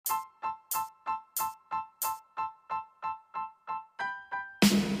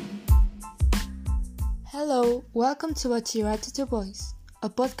Hello, welcome to Bachillerato to Boys, a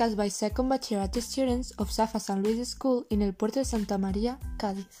podcast by second bachillerato students of Safa San Luis School in El Puerto de Santa Maria,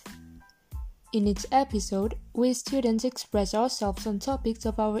 Cádiz. In each episode, we students express ourselves on topics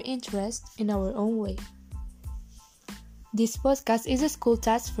of our interest in our own way. This podcast is a school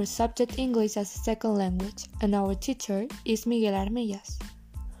task for subject English as a second language, and our teacher is Miguel Armillas.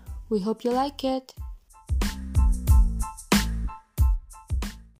 We hope you like it.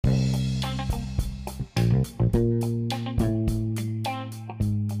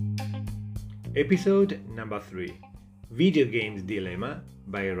 Episode number 3, Video Games Dilemma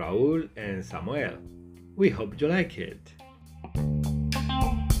by Raul and Samuel. We hope you like it.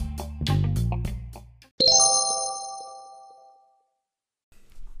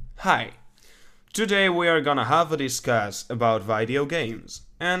 Hi, today we are gonna have a discuss about video games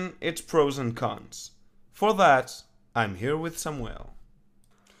and its pros and cons. For that, I'm here with Samuel.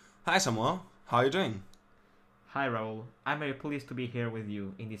 Hi Samuel, how are you doing? Hi Raul, I'm very pleased to be here with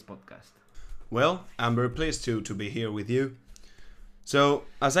you in this podcast. Well, I'm very pleased to be here with you. So,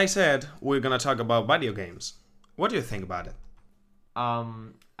 as I said, we're gonna talk about video games. What do you think about it?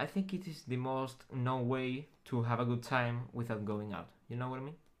 I think it is the most known way to have a good time without going out. You know what I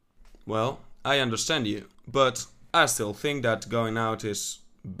mean? Well, I understand you, but I still think that going out is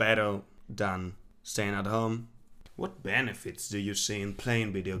better than staying at home. What benefits do you see in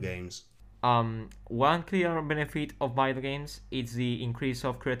playing video games? One clear benefit of video games is the increase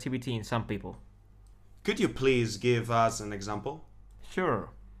of creativity in some people. Could you please give us an example? Sure,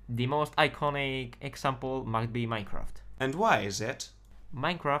 the most iconic example might be Minecraft. And why is it?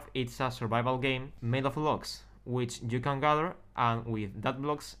 Minecraft is a survival game made of blocks, which you can gather, and with that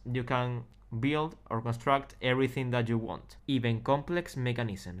blocks you can build or construct everything that you want, even complex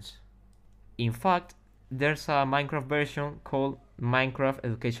mechanisms. In fact, there's a Minecraft version called Minecraft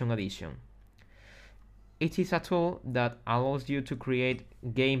Education Edition. It is a tool that allows you to create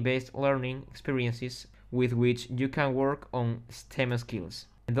game-based learning experiences with which you can work on STEM skills.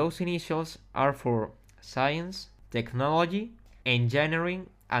 And those initials are for science, technology, engineering,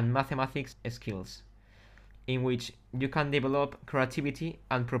 and mathematics skills, in which you can develop creativity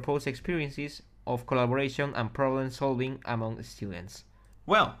and propose experiences of collaboration and problem solving among students.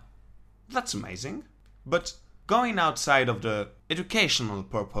 Well, that's amazing. But going outside of the educational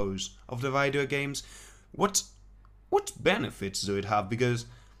purpose of the video games, what benefits do it have? Because,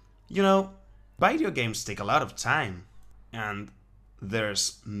 video games take a lot of time, and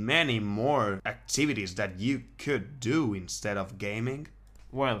there's many more activities that you could do instead of gaming.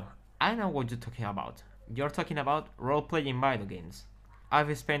 Well, I know what you're talking about. You're talking about role-playing video games.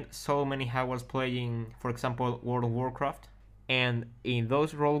 I've spent so many hours playing, for example, World of Warcraft, and in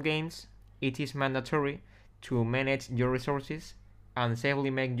those role games, it is mandatory to manage your resources and safely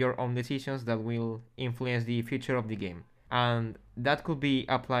make your own decisions that will influence the future of the game. And that could be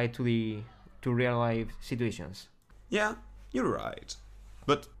applied to real-life situations. Yeah, you're right.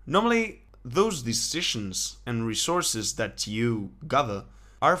 But normally, those decisions and resources that you gather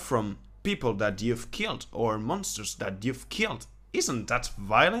are from people that you've killed or monsters that you've killed. Isn't that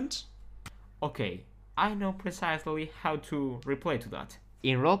violent? Okay, I know precisely how to reply to that.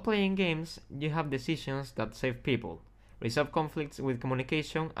 In role-playing games, you have decisions that save people, resolve conflicts with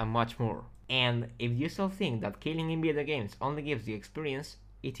communication, and much more. And if you still think that killing in video games only gives you experience,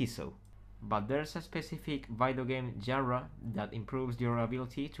 it is so. But there's a specific video game genre that improves your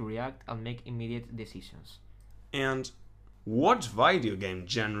ability to react and make immediate decisions. And what video game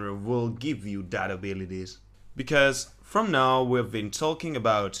genre will give you that abilities? Because from now we've been talking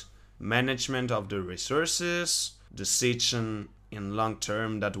about management of the resources, decision in long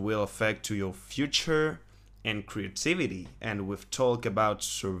term that will affect to your future, and creativity, and we've talked about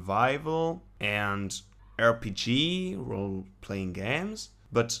survival and RPG, role-playing games,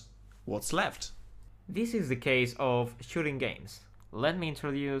 but what's left? This is the case of shooting games. Let me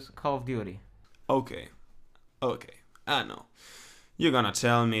introduce Call of Duty. Okay, I know. You're gonna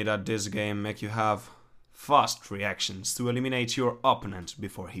tell me that this game make you have fast reactions to eliminate your opponent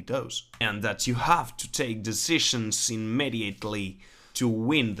before he does, and that you have to take decisions immediately to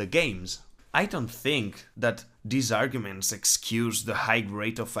win the games. I don't think that these arguments excuse the high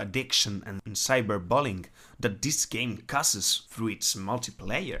rate of addiction and cyberbullying that this game causes through its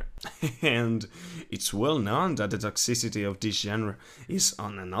multiplayer. And it's well known that the toxicity of this genre is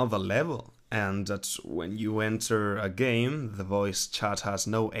on another level, and that when you enter a game, the voice chat has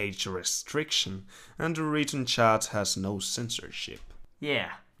no age restriction, and the written chat has no censorship.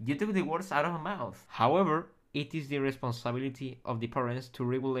 Yeah, you took the words out of my mouth. However, it is the responsibility of the parents to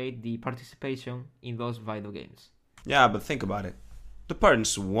regulate the participation in those video games. Yeah, but think about it. The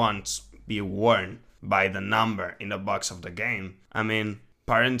parents won't be warned buy the number in the box of the game. I mean,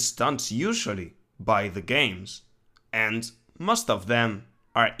 parents don't usually buy the games, and most of them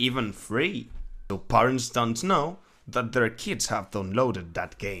are even free. So parents don't know that their kids have downloaded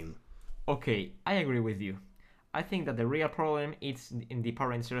that game. Okay, I agree with you. I think that the real problem is in the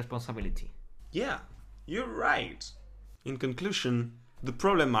parents' responsibility. Yeah, you're right. In conclusion, the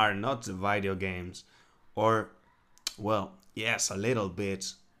problem are not the video games, or, well, yes, a little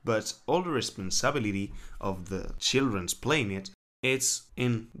bit, but all the responsibility of the children's playing it, it's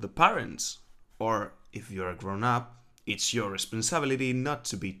in the parents. Or if you're a grown up, it's your responsibility not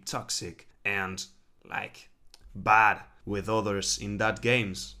to be toxic and, bad with others in that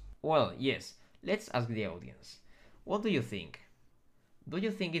games. Well, yes, let's ask the audience. What do you think? Do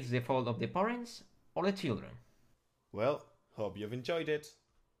you think it's the fault of the parents or the children? Well, hope you've enjoyed it.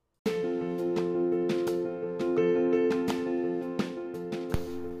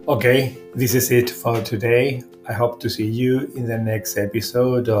 Okay, this is it for today. I hope to see you in the next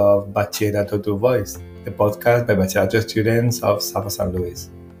episode of Bachillerato to Voice, the podcast by Bachillerato students of Safa San Luis.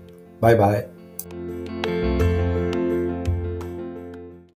 Bye bye.